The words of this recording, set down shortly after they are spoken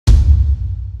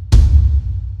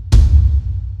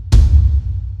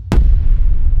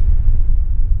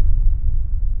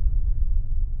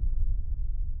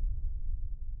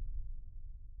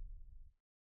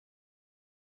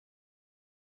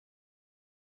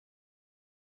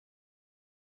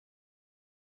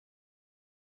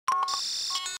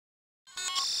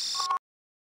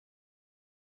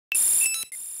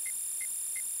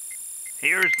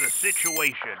Here's the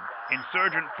situation.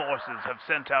 Insurgent forces have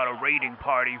sent out a raiding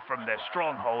party from their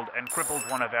stronghold and crippled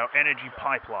one of our energy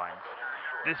pipelines.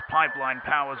 This pipeline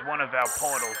powers one of our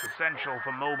portals, essential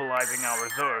for mobilizing our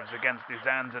reserves against the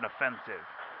Xanzon offensive.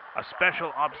 A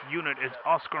special ops unit is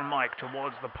Oscar Mike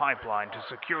towards the pipeline to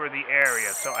secure the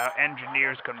area so our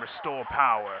engineers can restore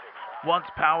power. Once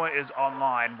power is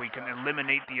online, we can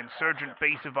eliminate the Insurgent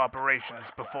base of operations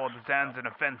before the Xanzon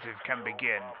offensive can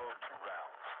begin.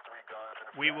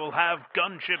 We will have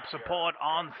gunship support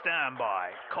on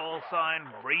standby. Call sign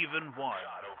Raven 1.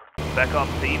 Backup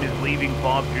team is leaving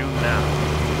Bob June now.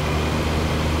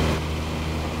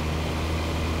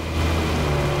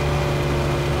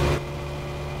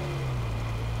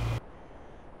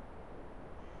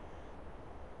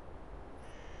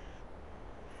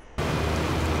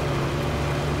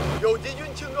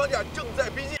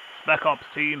 Backups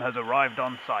team has arrived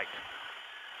on site.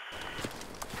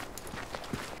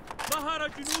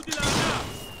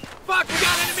 Fuck, we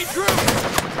got enemy crew!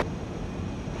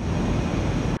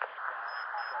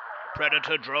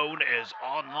 Predator drone is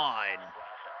online.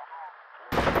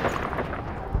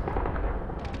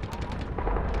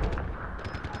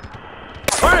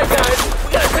 Alright guys,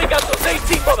 we gotta take out those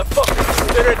 18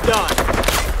 motherfuckers! Then it's done!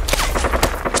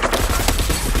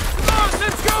 Come on,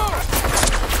 let's go!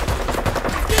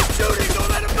 Keep shooting, don't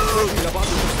let him move!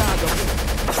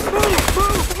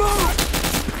 Move!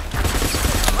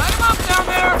 Light him up down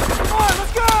there! Come on,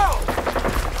 let's go!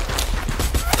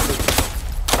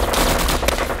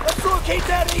 Let's locate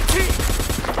that AT!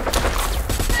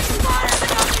 Take fire! They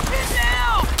got me pinned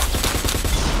down!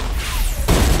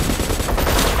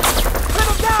 Pin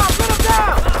him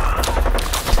down!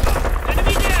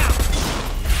 Enemy down!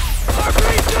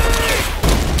 RPG!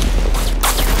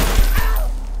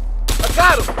 I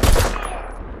got him!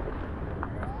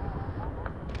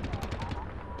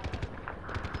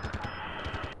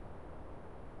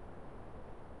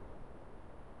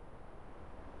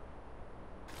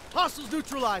 Hostiles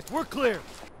neutralized. We're clear.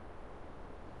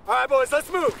 All right, boys,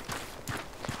 let's move.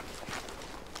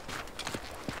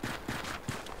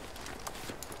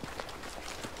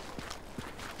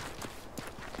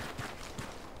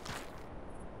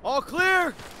 All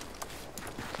clear.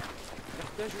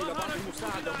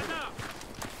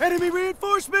 Enemy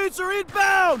reinforcements are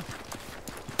inbound.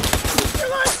 You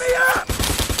light me up!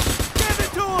 Give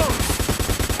it to them.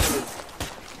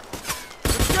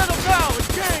 Settle down.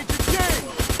 Exchange.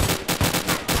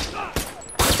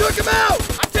 Took him out!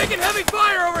 I'm taking heavy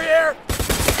fire over here!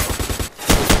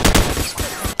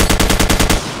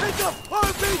 It's a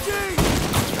RPG!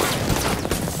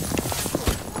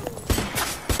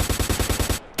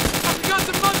 We got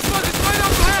some motherfuckers right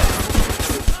up ahead!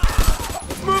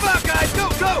 Let's move out, guys! Go!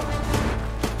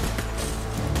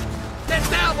 Get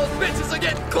down! Those bitches are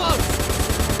getting close!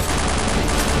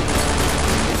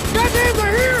 Goddamn,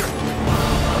 they're here!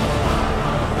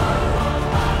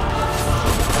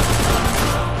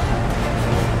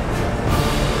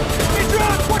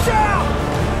 Watch out!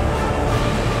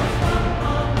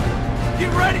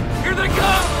 Get ready! Here they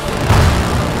come!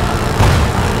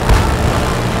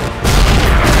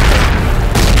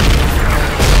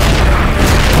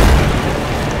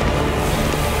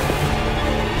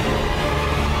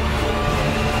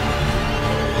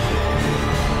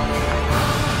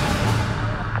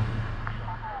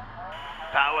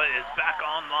 Power is back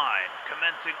online,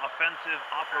 commencing offensive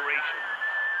operations.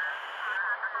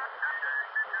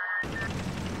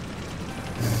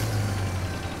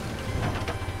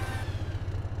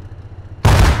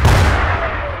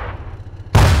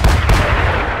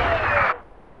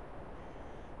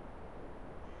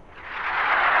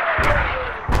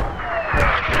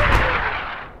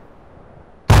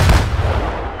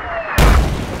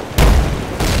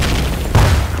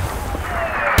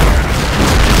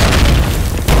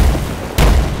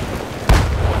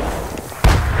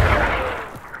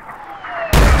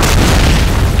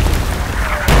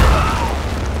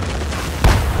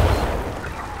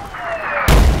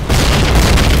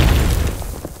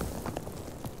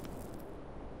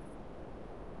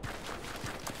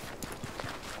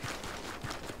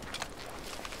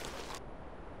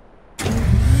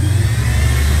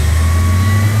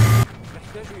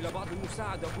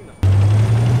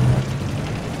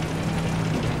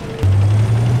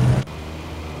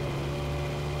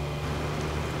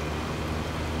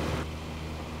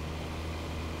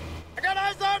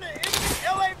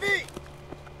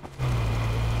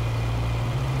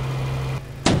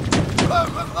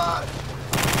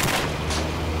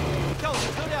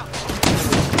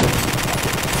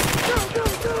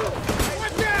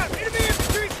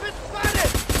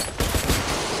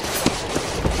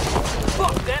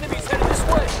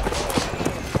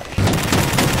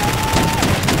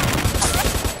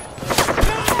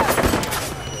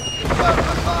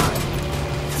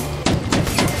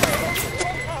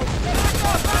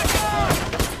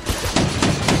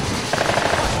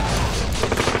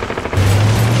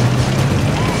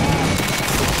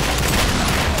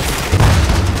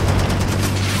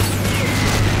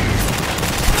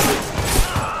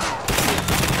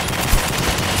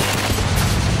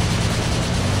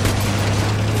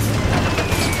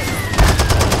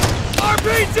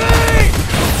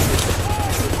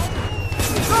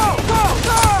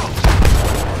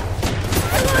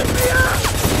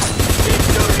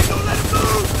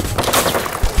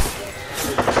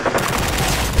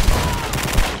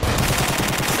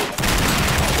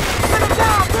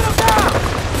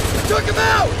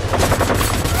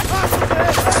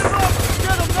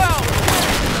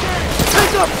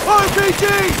 RPG!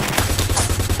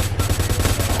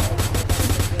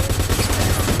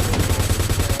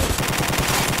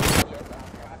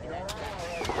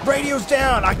 Radio's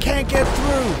down! I can't get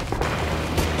through!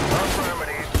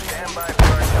 Affirmative. Stand by for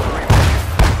artillery.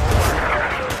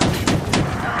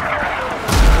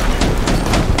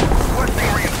 Requesting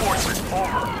reinforcements.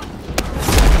 Over.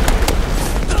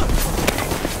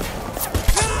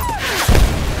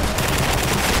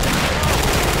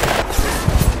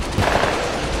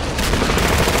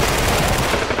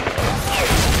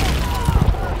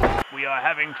 We are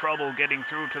having trouble getting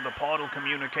through to the portal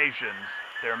communications.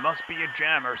 There must be a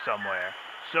jammer somewhere.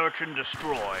 Search and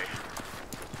destroy.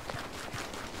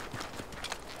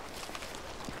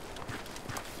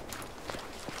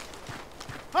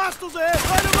 Hostiles ahead!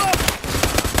 Light them up!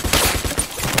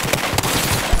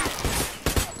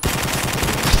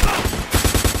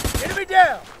 Enemy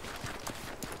down!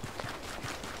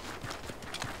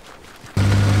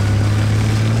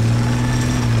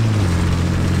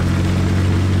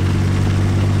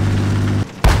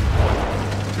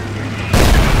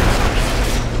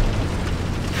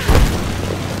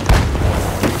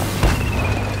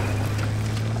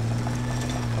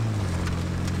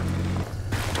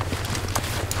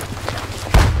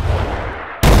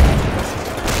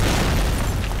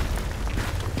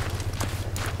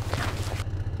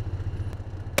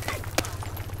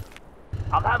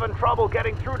 I'm having trouble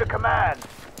getting through to command.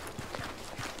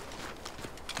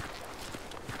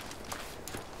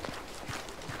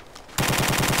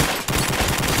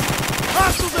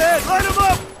 Hostiles ahead! Light them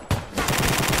up!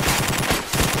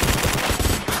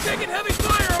 Taking heavy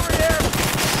fire over here!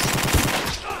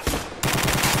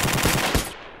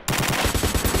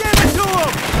 Give it to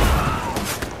them!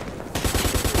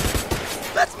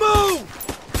 Let's move!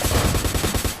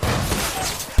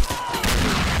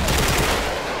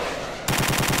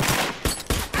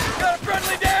 Got a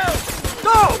friendly down!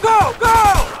 Go! Go! Go!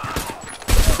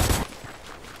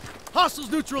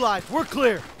 Hostiles neutralized. We're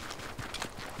clear.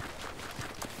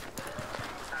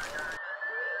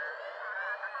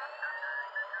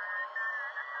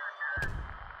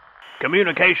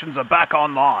 Communications are back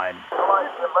online.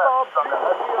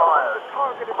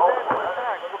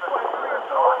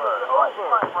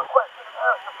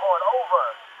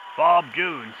 Bob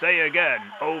June, say again.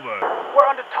 Over. We're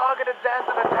under targeted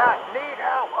Xanzon attack. Need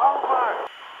help. Over.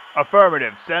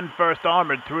 Affirmative. Send First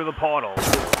Armored through the portal.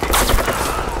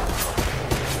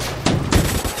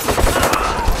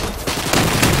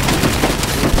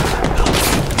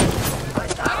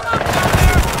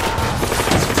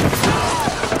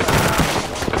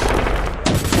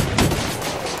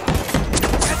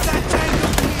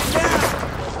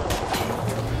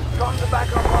 Guns are back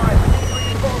online.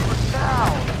 Reinforcements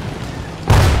now.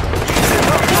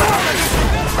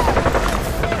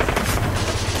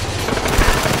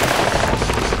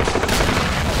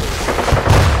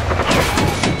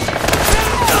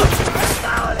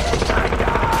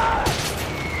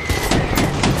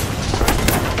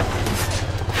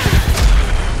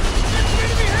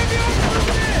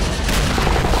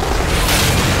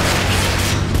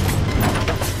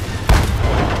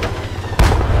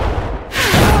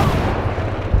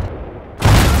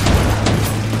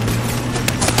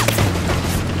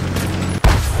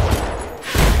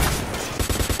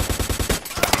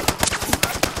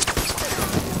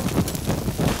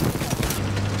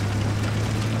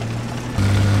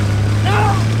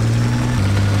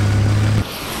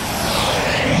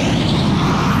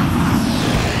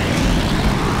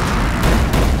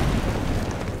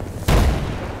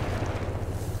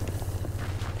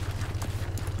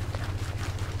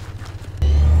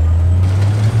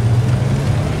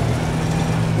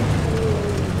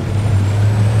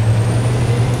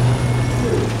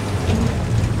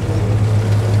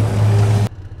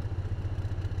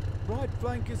 Right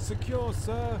flank is secure,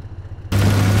 sir.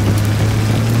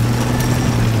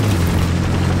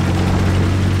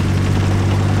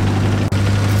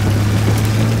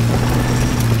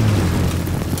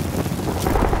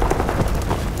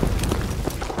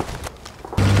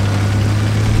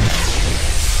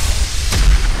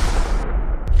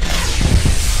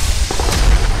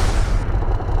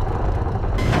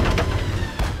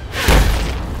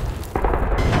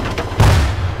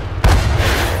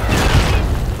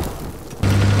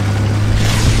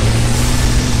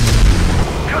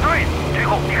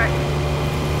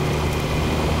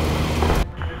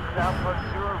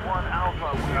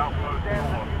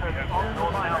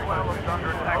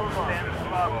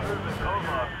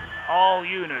 All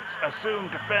units, assume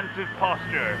defensive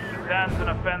posture. The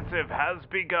Xanzon offensive has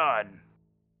begun.